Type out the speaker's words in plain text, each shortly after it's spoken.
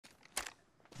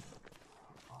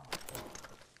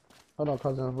Hold on,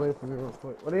 cousin. Wait for me real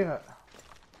quick. What are you at?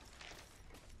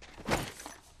 I'm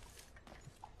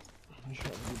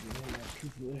trying to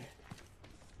keep it there.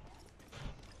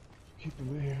 Keep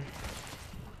it there.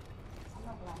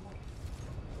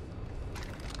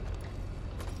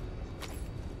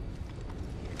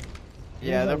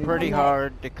 Yeah, they're pretty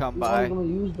hard to come by. I'm gonna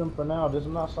use them for now. This is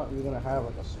not something you're gonna have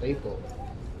like a staple.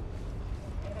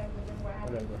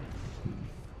 Whatever.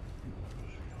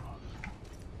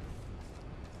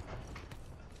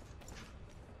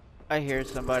 I hear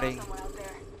somebody.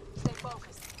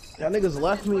 Y'all niggas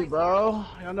left me, bro.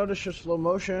 Y'all know this shit's slow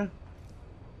motion.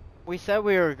 We said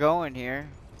we were going here.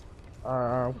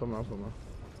 Alright, I'm coming, I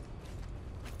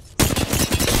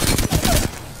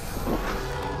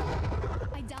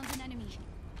downed an enemy.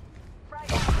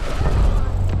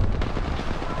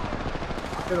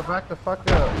 Get it back the fuck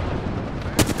up.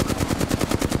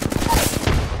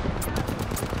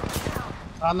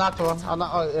 I knocked one.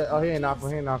 Oh, he ain't knocked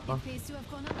one. He ain't knocked one. Pays to have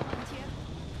gone up around here.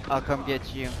 I'll come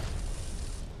get you.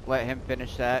 Let him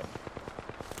finish that.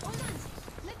 Hold on.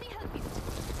 Let me help you.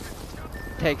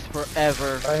 Takes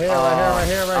forever. Right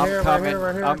here.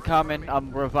 I'm coming.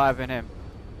 I'm reviving him.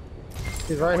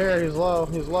 He's right here. He's low.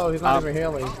 He's not even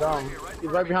healing. He's dumb.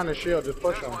 He's right behind the shield. Just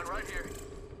push him.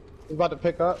 He's about to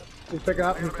pick up. He's picking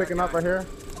up. He's picking up right here.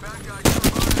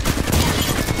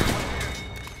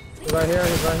 He's right here.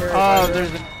 Oh,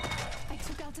 there's an... I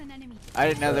took out an enemy. I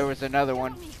didn't know there was another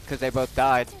one because they both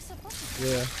died.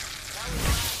 Yeah.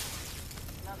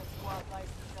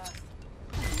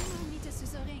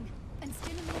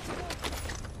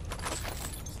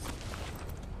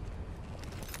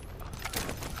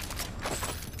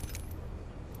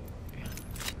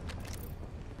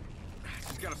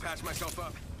 Gotta patch myself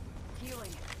up.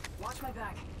 Healing. Watch my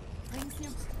back.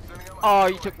 Oh,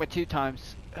 you took me 2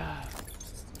 times.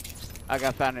 I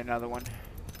got found another one.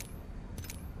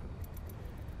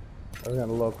 I was getting a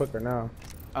little quicker now.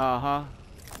 Uh-huh.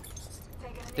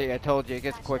 See, I told you, it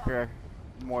gets quicker.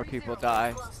 More people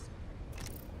die.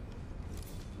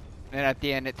 And at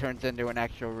the end, it turns into an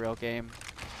actual real game.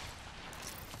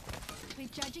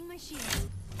 Recharging my shield.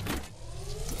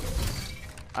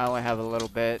 I only have a little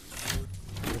bit.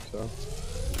 So.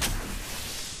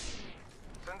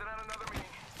 Sending out another meeting.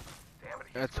 Damn it.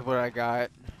 That's what I got.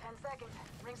 10 seconds.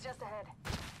 Rings just ahead.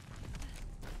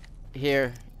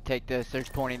 Here, take this. There's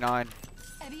 29.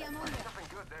 Heavy ammo here. Something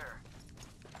good there.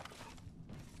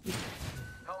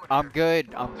 Helmet I'm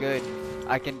good. I'm good.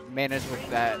 I can manage with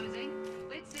that.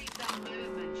 Let's see some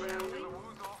movement, shall we?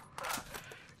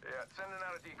 Yeah, sending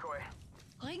out a decoy.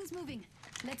 Rings moving.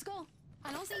 Let's go.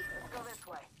 Allons-y. Let's go this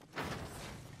way.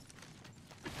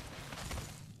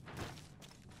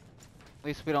 At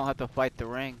least we don't have to fight the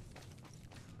ring.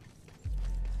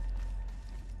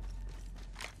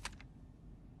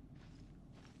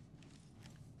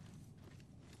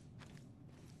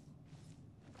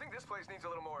 I think this place needs a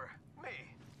little more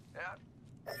me. Yeah.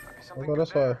 We'll go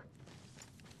this way.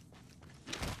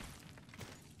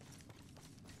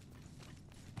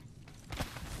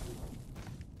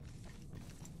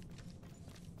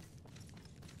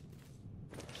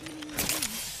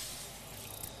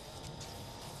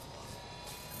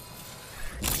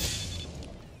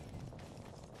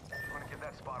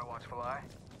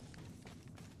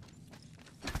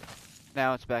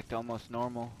 Now it's back to almost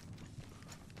normal.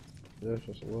 Yeah, it's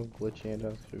just a little glitchy and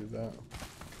that's too bad.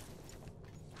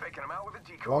 Faking him out with a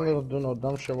decoy. As long as I don't do no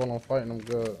dumb shit while I'm fighting, I'm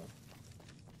good.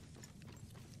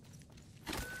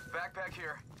 Backpack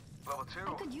here. Level 2.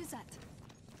 I could use that.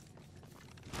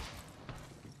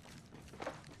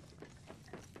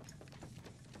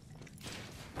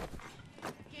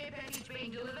 Care package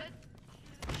being delivered.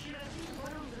 Should I see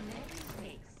what on the next?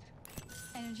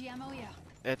 Energy ammo here.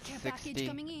 It's Care 60. package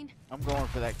coming in. I'm going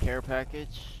for that care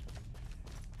package.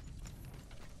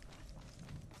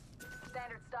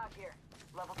 Standard stock here.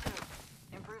 Level 2.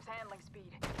 Improves handling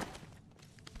speed.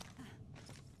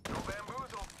 No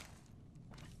bamboozle.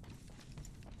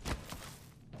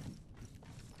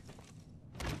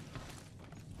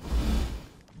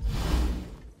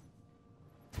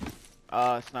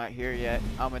 It's not here yet.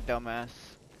 I'm a dumbass.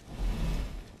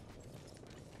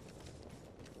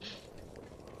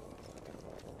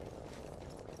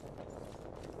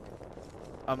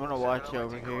 I'm gonna watch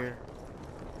over here.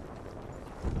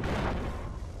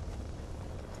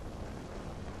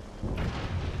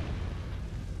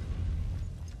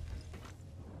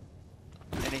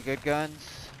 Any good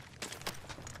guns?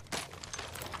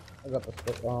 I got the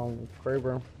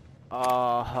Kraber.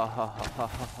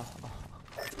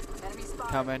 Enemy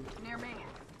spotted. Coming. Near me.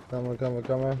 Coming.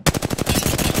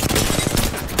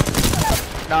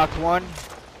 Knocked one. I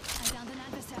downed an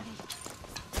adversary.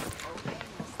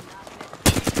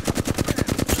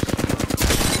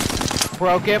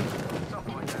 Broke him.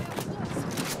 Something like that.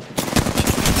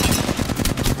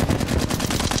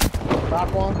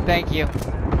 Knock one. Thank you.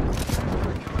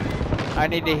 I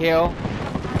need to heal.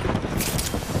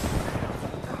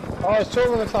 Oh, it's two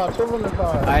of them inside. Two of them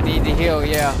inside. I need to heal,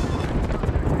 yeah.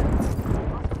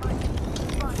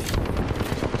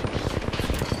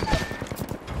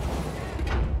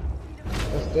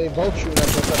 They both shooting at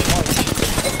us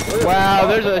at once. Wow,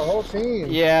 there's a a whole team.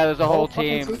 Yeah, there's a whole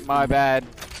fucking team. My bad.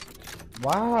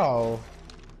 Wow.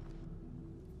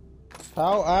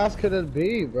 How ass could it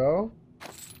be, bro?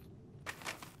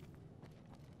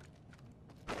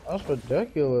 That's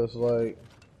ridiculous. Like,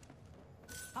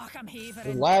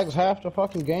 it lags half the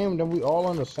fucking game, then we all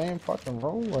in the same fucking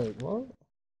room. Like, what?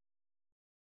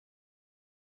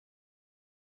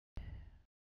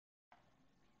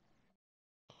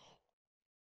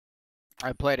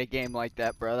 I played a game like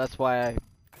that, bro. That's why I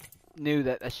knew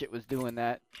that that shit was doing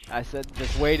that. I said,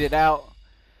 just wait it out.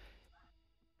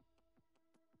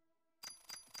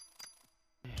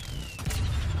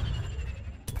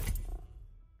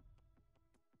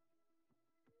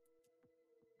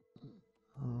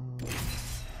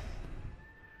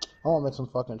 I want to make some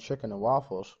fucking chicken and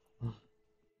waffles.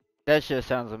 That shit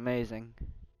sounds amazing.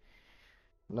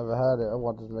 Never had it. I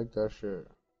want to make that shit.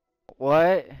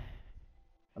 What?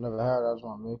 I never had it. I just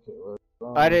want to make it.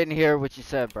 I didn't hear what you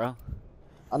said, bro.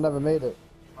 I never made it.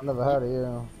 I never had it.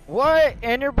 Yeah. What?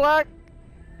 And you're black?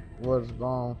 What's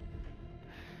wrong?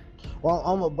 Well,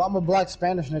 I'm a black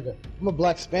Spanish nigga. I'm a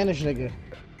black Spanish nigga.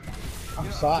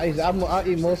 I'm sorry. I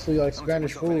eat mostly like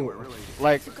Spanish food.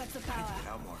 Like,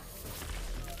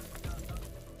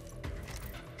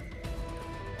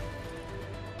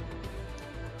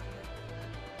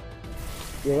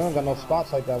 Yeah, we don't got no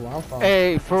spots like that where I'm from.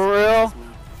 hey, for real?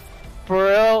 For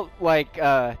real? Like,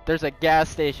 there's a gas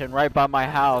station right by my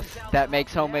house that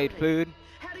makes homemade food.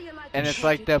 And it's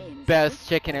like the best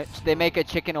chicken. They make a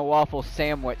chicken and waffle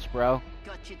sandwich, bro.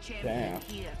 Damn.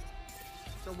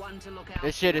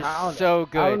 This shit is so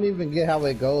good. I don't even get how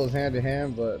it goes hand in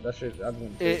hand, but that shit, I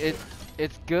didn't.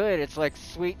 It's good. It's like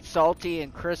sweet, salty,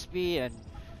 and crispy, and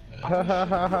Yeah,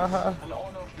 man,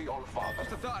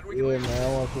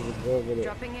 I want to go with it.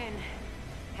 Dropping in.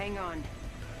 Hang on.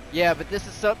 yeah. But this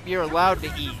is something you're allowed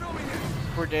to eat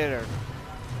for dinner.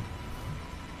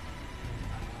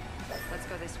 Let's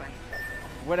go this way.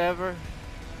 Whatever.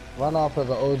 Run off of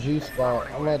the OG spot.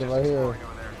 I'm at it right here.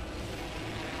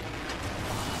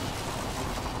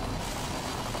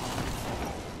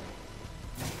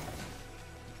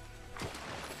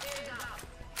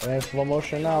 It ain't slow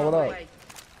motion now. What up?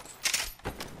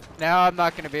 Now I'm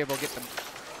not gonna be able to get them.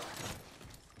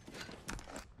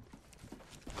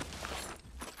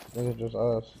 This is just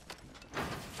us.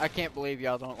 I can't believe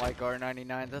y'all don't like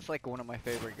R99s. That's like one of my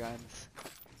favorite guns.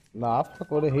 Nah, I fuck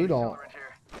with it. He don't.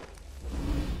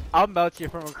 I'll melt you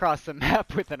from across the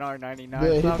map with an R99.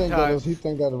 Yeah, he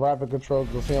think that's rapid control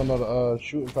because he don't know the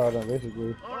shooting pattern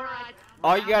basically.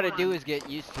 All you gotta do is get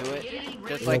used to it,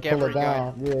 just like pull every it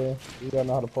down. gun. Yeah, you gotta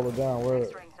know how to pull it down. Word.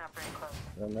 Next ring's not very close.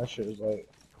 And that shit is like.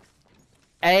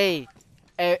 Hey,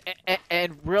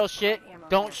 and real shit,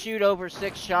 don't shoot over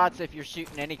 6 shots if you're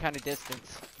shooting any kind of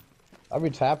distance. I be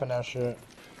tapping that shit.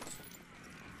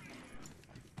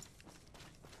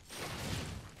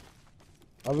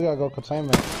 Oh, we gotta go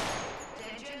containment.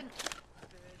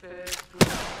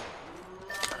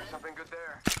 Something good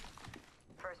there.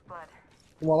 First blood.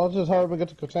 Come on, let's just hurry up and get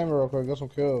to containment real quick. Get some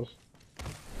kills.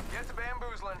 Get to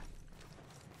bamboozling.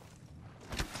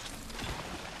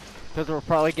 Because we'll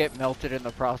probably get melted in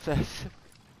the process.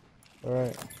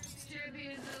 Alright.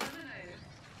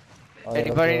 Oh, yeah,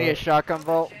 Anybody need a shotgun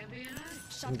vault?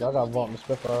 I got vault in the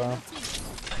Spitfire. Didn't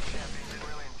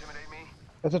really intimidate me.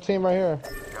 It's a team right here.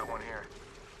 Got one here.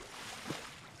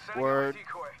 Setting Word. up a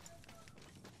decoy.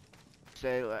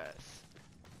 Say less.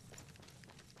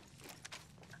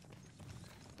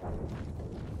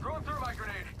 Throwing through my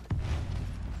grenade.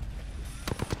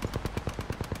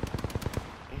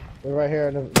 They're right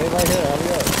here. They're right here.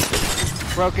 Hurry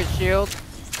up. Broken shield.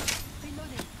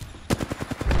 Reloading.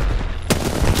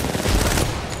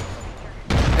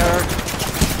 Nerd.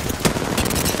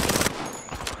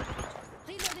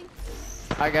 Reloading.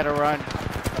 I gotta run.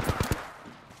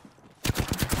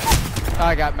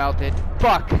 I got melted.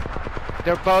 Fuck.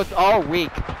 They're both all weak.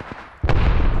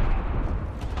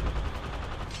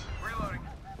 Reloading.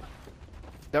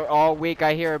 They're all weak.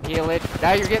 I hear them healing.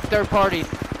 Now you're getting third parties.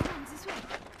 Come this way.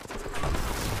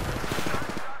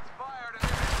 Shots fired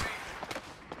and they're me.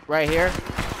 Right here.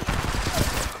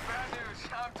 Bad news.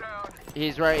 I'm down.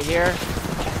 He's right here.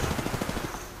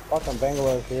 Fucking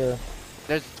Bangalore is here.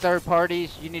 There's third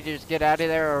parties. You need to just get out of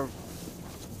there or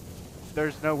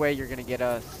There's no way you're gonna get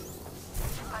us.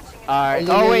 Punching in. Alright.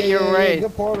 Yeah, Oh yeah, wait, yeah, you're yeah, right.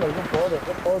 Good portal, good portal,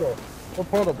 good portal. Good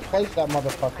portal. Place that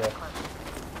motherfucker.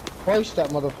 Place that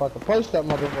motherfucker. Place that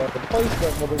motherfucker. Place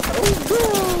that motherfucker.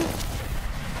 Oh,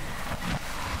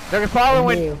 They're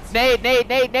following. Yeah. Nade.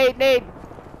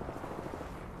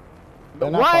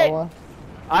 they're not What? following.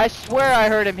 I swear I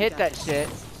heard him hit that shit.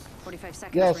 45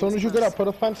 seconds. Yo, as soon as you get up, put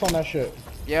a fence on that shit.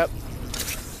 Yep.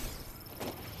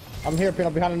 I'm here, Pino,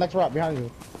 behind the next rock, behind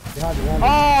you. Behind you, behind you.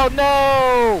 Oh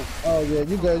no! Oh yeah,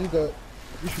 you good, you good.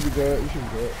 You should be good, you should be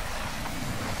good.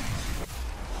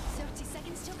 30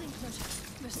 seconds till ring closure.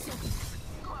 We're so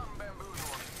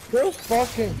This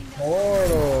fucking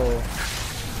portal.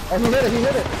 Oh, he hit it, he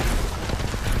hit it.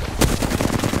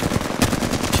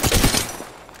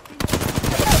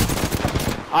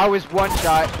 I was one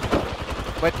shot,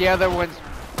 but the other one's.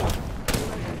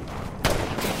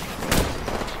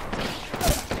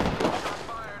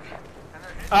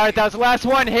 Alright, that was the last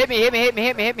one. Hit me.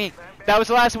 That was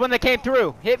the last one that came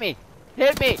through. Hit me.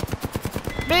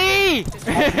 Me!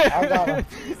 I got him.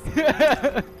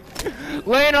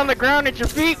 Laying on the ground at your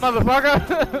feet, motherfucker.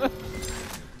 Rings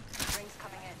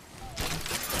coming in.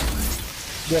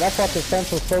 Yeah, that fucking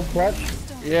fence was so clutch.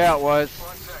 Yeah, it was.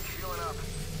 One sec, healing up.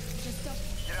 just stop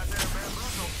Get out there and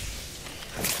bamboozle.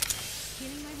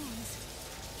 healing my wounds.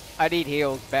 I need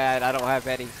heals bad. I don't have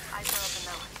any. Eyes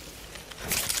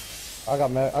are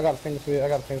open though. I got a finger for you, I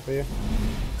got a finger for you.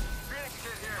 Phoenix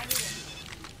kid here.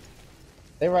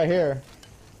 They right here.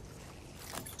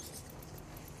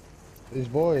 These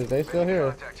boys, they still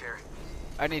here. Contact here.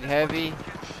 I need heavy. Getting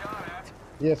shot at.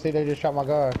 Yeah, see, they just shot my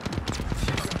guard.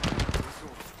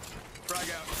 Frag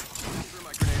out. Threw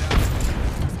my grenade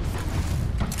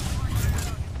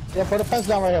out. Yeah, put a fence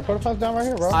down right here. Put a fence down right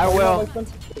here, bro. I You know, will. like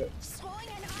fence shit. Throwing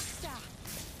an Asta.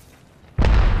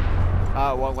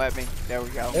 Oh, it won't let me. There we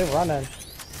go. They running.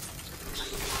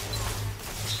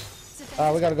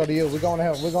 Alright, we gotta go to you. We're going to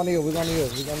him. We're going to you. We're going to you.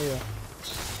 We're going to you.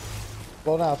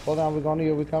 Slow down. We're going to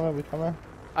you. We coming.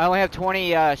 I only have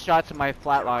 20 shots in my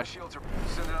flat My launch. shields are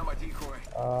sending out my decoy.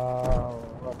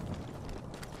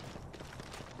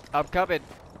 I'm coming.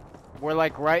 We're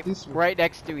like right These-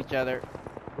 next to each other.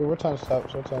 Yeah, we're trying to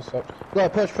stop. Go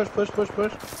ahead, push. To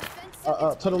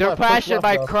the They're left. passing push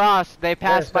by left, cross. They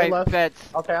passed stay by left. fence.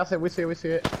 Okay, I see. We see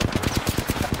it.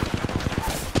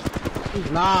 He's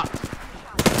not.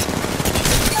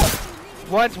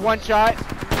 One's one shot.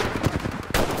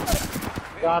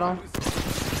 Got him.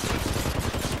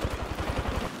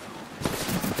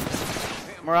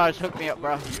 Mirage, hook me up,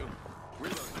 bro.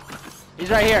 He's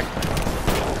right here.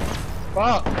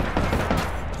 Fuck.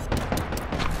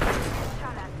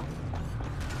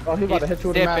 Oh, he about to hit you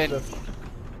with a Dipping. massive.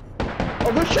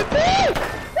 Oh, good shit, dude!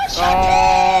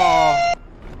 Oh.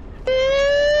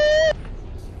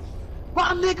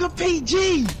 My nigga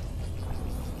PG!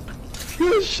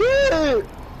 Good shit!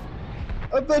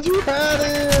 I thought you had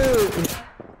it!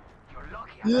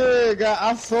 Yeah, God,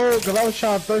 I sold because I was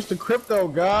trying to thirst the crypto,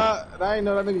 God. And I didn't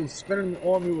know that nigga was spinning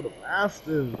on me with a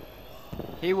mastiff.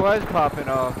 He was popping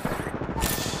off.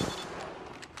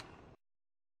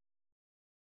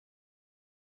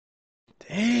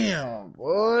 Damn,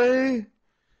 boy.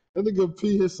 That nigga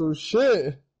P hit some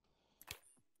shit.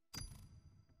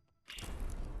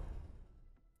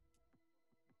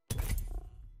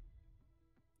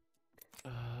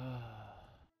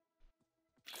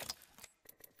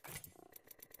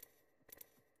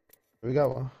 We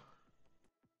got one.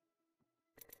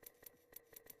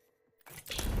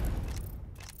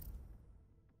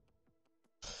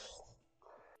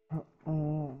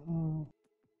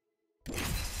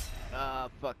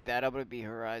 Fuck that. I'm gonna be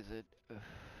Horizon. Ugh.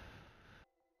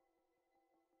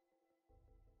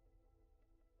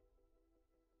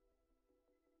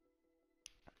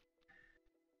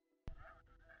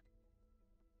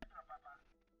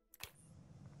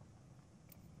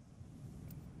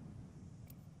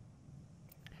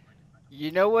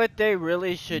 You know what they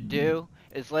really should do?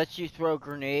 Is let you throw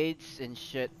grenades and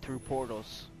shit through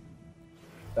portals.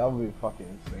 That would be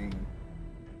fucking insane.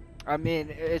 I mean,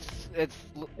 it's It's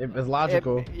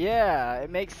logical. yeah, it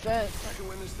makes sense. I can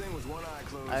win this thing with one eye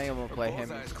closed. I think I'm gonna or play both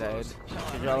him eyes instead. closed.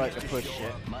 Cause y'all like to push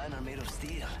shit. Mine are made of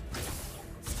steel.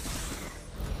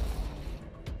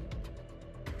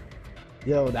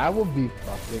 Yo, that would be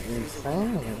fucking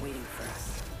insane. Waiting for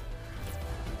us.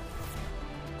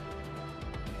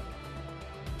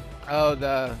 Oh,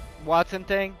 the Watson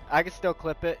thing? I can still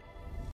clip it.